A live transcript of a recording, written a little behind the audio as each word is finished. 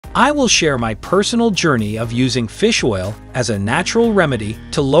I will share my personal journey of using fish oil as a natural remedy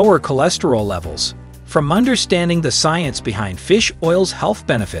to lower cholesterol levels. From understanding the science behind fish oil's health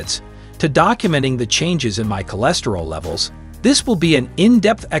benefits to documenting the changes in my cholesterol levels, this will be an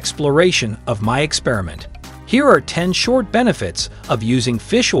in-depth exploration of my experiment. Here are 10 short benefits of using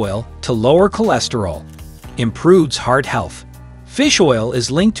fish oil to lower cholesterol. Improves heart health. Fish oil is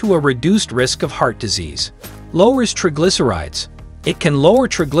linked to a reduced risk of heart disease. Lowers triglycerides. It can lower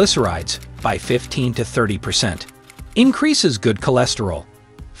triglycerides by 15 to 30%. Increases good cholesterol.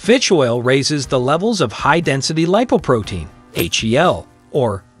 Fish oil raises the levels of high-density lipoprotein, HDL,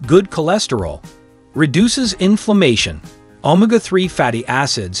 or good cholesterol. Reduces inflammation. Omega-3 fatty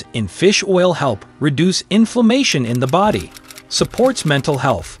acids in fish oil help reduce inflammation in the body. Supports mental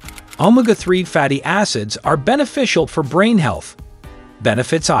health. Omega-3 fatty acids are beneficial for brain health.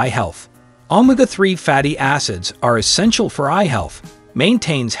 Benefits eye health. Omega-3 fatty acids are essential for eye health.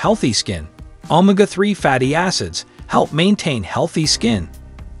 Maintains healthy skin. Omega-3 fatty acids help maintain healthy skin.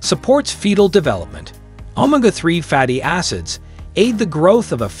 Supports fetal development. Omega-3 fatty acids aid the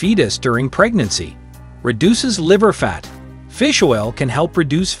growth of a fetus during pregnancy. Reduces liver fat. Fish oil can help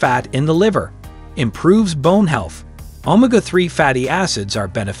reduce fat in the liver. Improves bone health. Omega-3 fatty acids are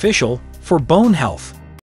beneficial for bone health.